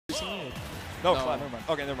No, flat, never mind.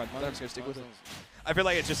 Okay, never mind. I'm just going to stick with it. I feel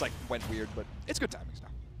like it just like went weird, but it's good timings now.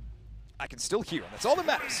 I can still hear, and that's all that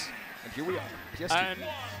matters. And here we are. PS2.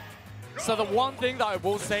 So the one thing that I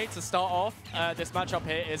will say to start off this matchup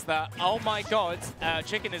here is that, oh my god,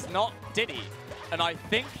 Chicken is not Diddy. And I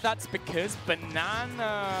think that's because Banana...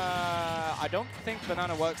 I don't think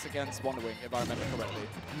Banana works against Wonder Wing, if I remember correctly.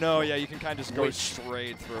 No, yeah, you can kind of just go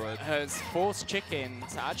straight through it. Has forced Chicken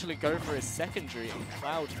to actually go for his secondary on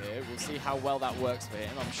Cloud here. We'll see how well that works for him.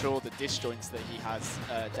 I'm sure the disjoints that he has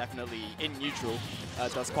definitely in neutral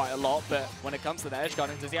does quite a lot. But when it comes to the edge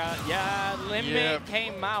guarding, Limit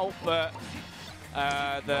came out, but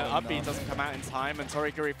the up B doesn't come out in time. And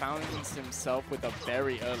Toriguri finds himself with a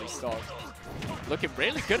very early stock. Looking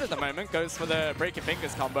really good at the moment, goes for the break your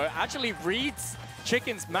fingers combo. Actually reads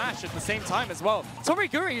Chicken's mash at the same time as well.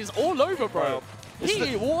 Toriguri is all over, bro.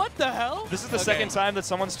 What the hell? This is the second time that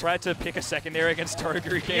someone's tried to pick a secondary against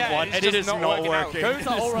Toriguri game 1, and it is not working. Go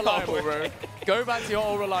to all reliable, bro. Go back to your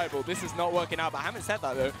all reliable. This is not working out. But having said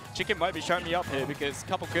that, though, Chicken might be showing me up here because a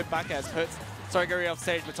couple good back airs puts Toriguri off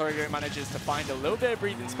stage, but Toriguri manages to find a little bit of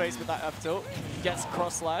breathing space with that up tilt. Gets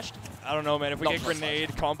cross-slashed. I don't know, man. If we get grenade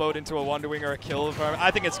comboed into a Wonder Wing or a kill, I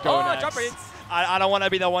think it's go next. Jump reads. I don't want to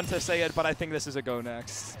be the one to say it, but I think this is a go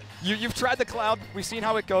next. You've tried the Cloud. We've seen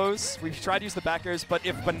how it goes. We've tried to use the backers, but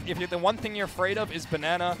if the one thing you're afraid of is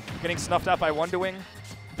Banana getting snuffed out by Wonder Wing,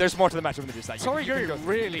 there's more to the matchup than just that. Toriguri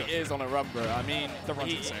really is on a run, bro. I mean, the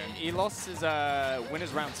run's insane. He lost his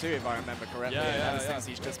winners round 2, if I remember correctly. Since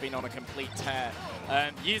he's just been on a complete tear.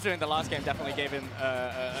 User in the last game definitely gave him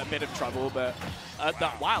a bit of trouble, but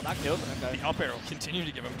wow, that killed him. The up air will continue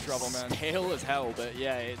to give him trouble, man. Stale as hell, but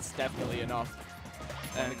yeah, it's definitely enough.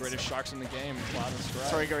 One of the greatest sharks in the game, Cloud and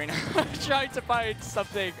Stripe. Toriguri trying to find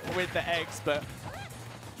something with the X, but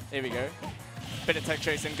here we go. Bit of tech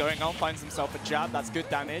chasing going on, finds himself a jab. That's good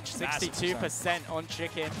damage. 62% on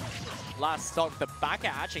Chicken. Last stock, the back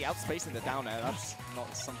air actually outspacing the down air. That's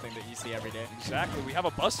not something that you see every day. Exactly. We have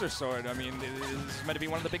a Buster Sword. I mean, this is meant to be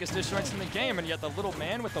one of the biggest disjoints in the game, and yet the little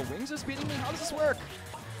man with the wings is beating me. How does this work?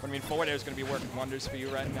 I mean, forward air is going to be working wonders for you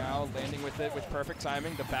right now. Landing with it with perfect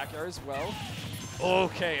timing. The back air as well.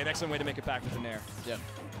 Okay, an excellent way to make it back with the nair. Yep.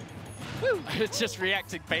 Just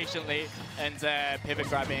reacting patiently and pivot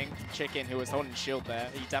grabbing Chicken, who was holding shield there.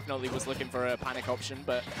 He definitely was looking for a panic option,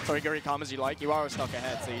 but Toriguri, calm as you like. You are a stock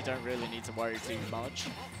ahead, so you don't really need to worry too much.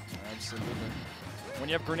 Absolutely. When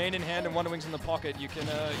you have grenade in hand and Wonder Wings in the pocket, you can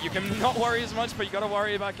not worry as much, but you got to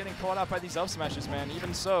worry about getting caught out by these up smashes, man.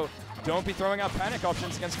 Even so, don't be throwing out panic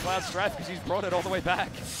options against Cloud Strife because he's brought it all the way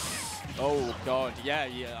back. Oh god, yeah,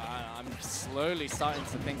 I'm slowly starting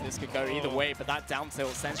to think this could go either way, but that down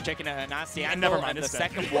tilt sends Chicken at a nasty angle, never mind, and the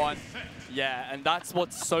second one, yeah, and that's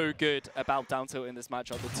what's so good about down tilt in this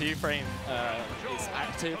matchup. The 2-frame is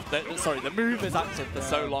active, the move is active for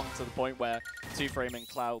so long to the point where 2-framing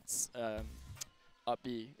Cloud's up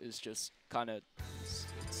B is just kind of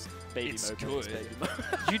baby mode. Baby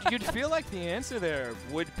mode. You'd feel like the answer there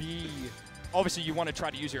would be, obviously you want to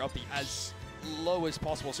try to use your up B as low as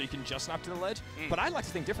possible so you can just snap to the ledge, but I like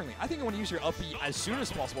to think differently. I think you want to use your up B as soon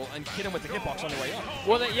as possible and hit him with the hitbox on the way up.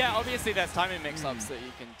 Well, yeah, obviously there's timing mix-ups that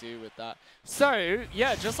you can do with that. So,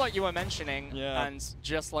 yeah, just like you were mentioning, and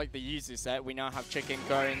just like the Yuzu set, we now have Chicken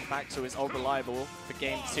going back to his old reliable for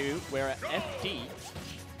game 2. We're at FD.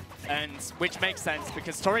 And which makes sense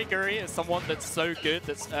because Toriguri is someone that's so good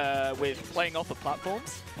that's with playing off of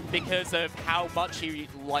platforms because of how much he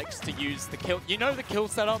likes to use the kill. You know the kill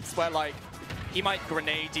setups where like he might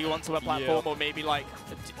grenade you onto a platform or maybe like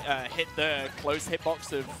hit the close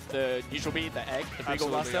hitbox of the neutral B, the egg, the Beagle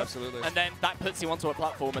Blaster. And then that puts you onto a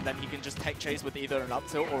platform and then he can just tech chase with either an up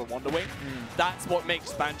tilt or a Wonder Wing. That's what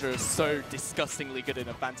makes Banjo so disgustingly good in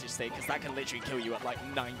advantage state because that can literally kill you at like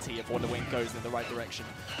 90 if Wonder Wing goes in the right direction.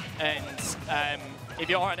 And if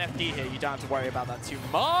you're on FD here, you don't have to worry about that too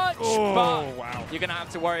much. But you're going to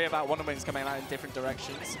have to worry about Wonder Wings coming out in different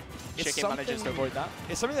directions. Chicken manages to avoid that.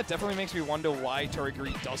 It's something that definitely makes me wonder why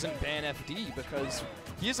Toriguri doesn't ban FD because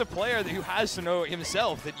he's a player who has to know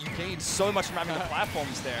himself that you gain so much from having the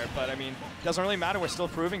platforms there. But I mean, doesn't really matter. We're still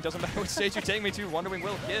proving. Doesn't matter what stage you take me to. Wonder Wing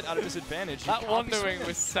will hit at a disadvantage. That Wonder Wing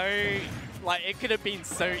was so, like, it could have been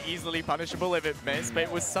so easily punishable if it missed, but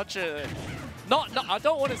it was such a, I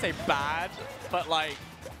don't want to say bad, but like,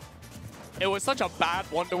 it was such a bad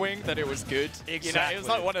Wonder Wing that it was good. Exactly. You know, it was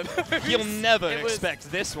like one of those. He'll never expect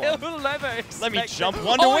this one. He'll never expect. Let me jump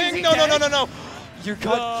Wonder Wing. No. You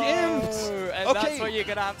got gimped. And that's what you're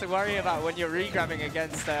going to have to worry about when you're re-grabbing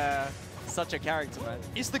against such a character, man.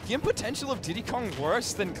 Is the gimp potential of Diddy Kong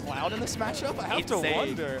worse than Cloud in this matchup? I have to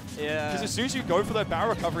wonder. Yeah. Because as soon as you go for the barrel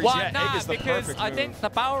recoveries, Well, Egg is the perfect move. I think the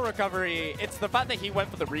barrel recovery, it's the fact that he went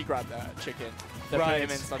for the regrab there, Chicken, that put him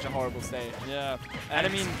in such a horrible state. Yeah. And I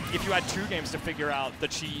mean, if you had 2 games to figure out the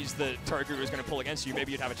cheese that Toriguri was going to pull against you,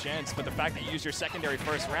 maybe you'd have a chance. But the fact that you used your secondary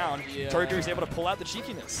first round, Toriguri was able to pull out the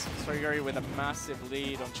cheekiness. Toriguri with a massive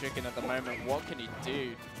lead on Chicken at the moment. What can he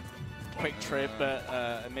do? Quick trip, but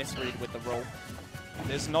a misread with the roll.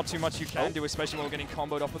 There's not too much you can do, especially when we're getting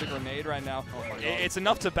comboed off with a grenade right now. It's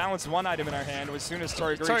enough to balance one item in our hand as soon as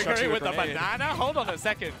Toriguri chucks you with the banana? Hold on a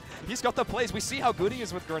second. He's got the plays. We see how good he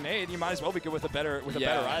is with grenade. He might as well be good with a better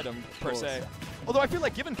item, per se. Although I feel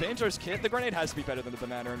like given Banjo's kit, the grenade has to be better than the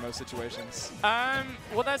banana in most situations.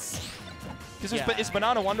 Well, that's... Because is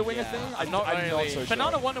Banana Wonder Wing a thing? I'm not so sure.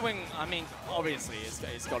 Banana Wonder Wing, I mean, obviously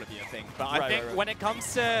it's got to be a thing. But I think when it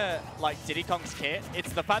comes to like Diddy Kong's kit,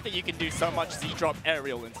 it's the fact that you can do so much Z-drop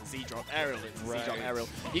aerial into Z-drop aerial into Z-drop aerial.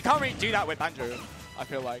 You can't really do that with Banjo, I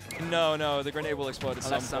feel like. No, the grenade will explode at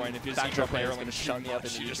some point if you Z-drop aerial and shut me up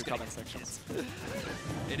in the YouTube comment sections.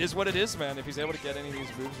 It is what it is, man. If he's able to get any of these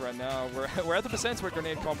moves right now, we're at the percents where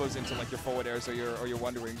grenade combos into like your forward airs or your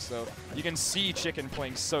Wonder Wings, so you can see Chicken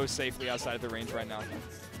playing so safely outside of the range right now.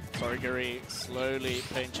 Toriguri slowly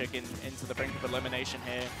putting Chicken into the brink of elimination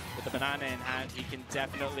here. With the banana in hand, he can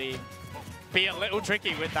definitely be a little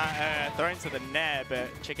tricky with that throw into the nair, but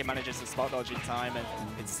Chicken manages to spot dodge in time, and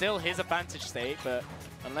it's still his advantage state, but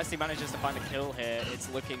unless he manages to find a kill here, it's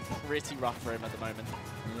looking pretty rough for him at the moment.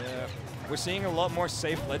 Yeah, we're seeing a lot more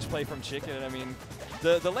safe ledge play from Chicken. I mean,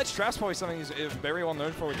 the ledge trap's probably something he's very well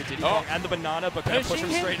known for with the Diddy Kong and the banana, but kind of push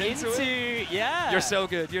him straight into it. Yeah. You're so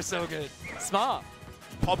good. You're so good. Smart.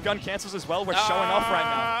 Pop gun cancels as well. We're showing off right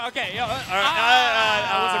now. Okay.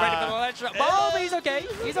 I wasn't ready for the ledge trap. Oh, but he's okay.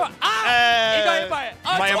 He's all right. He got hit by it.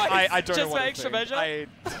 I don't know what what for extra measure.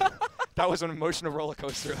 That was an emotional roller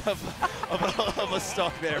coaster of a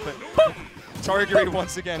stock there, but Toriguri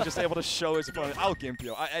once again just able to show his opponent. I'll gimp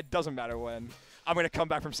you. It doesn't matter when. I'm going to come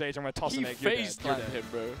back from stage. I'm going to toss an egg. He phase-slammed him,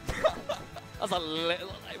 bro. That's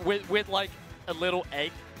with like a little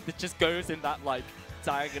egg that just goes in that like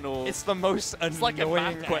diagonal. It's the most annoying It's like a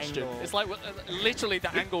math question. Angle. It's like literally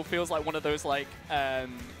the angle feels like one of those like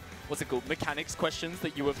what's it called? Mechanics questions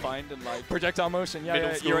that you would find in like projectile motion.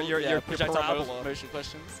 Middle school. Your projectile motion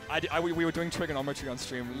questions. We were doing trigonometry on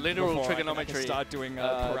stream. Literal trigonometry. Start doing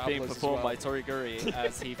being performed by Toriguri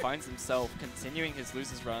as he finds himself continuing his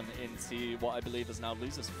losers run into what I believe is now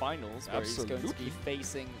losers finals, where he's going to be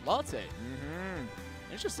facing Latte.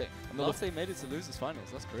 Interesting. Latte made it to losers finals.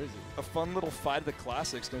 That's crazy. A fun little fight of the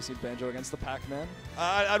classics. Going to see Banjo against the Pac-Man.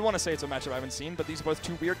 I'd want to say it's a matchup I haven't seen, but these are both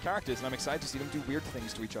 2 weird characters, and I'm excited to see them do weird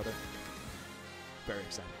things to each other. Very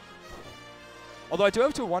excited. Although I do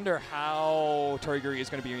have to wonder how Toriguri is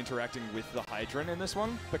going to be interacting with the Hydrant in this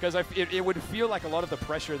one, because it would feel like a lot of the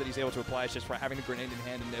pressure that he's able to apply is just for having the grenade in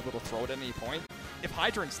hand and able to throw it at any point. If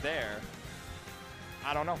Hydrant's there,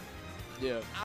 I don't know. Yeah.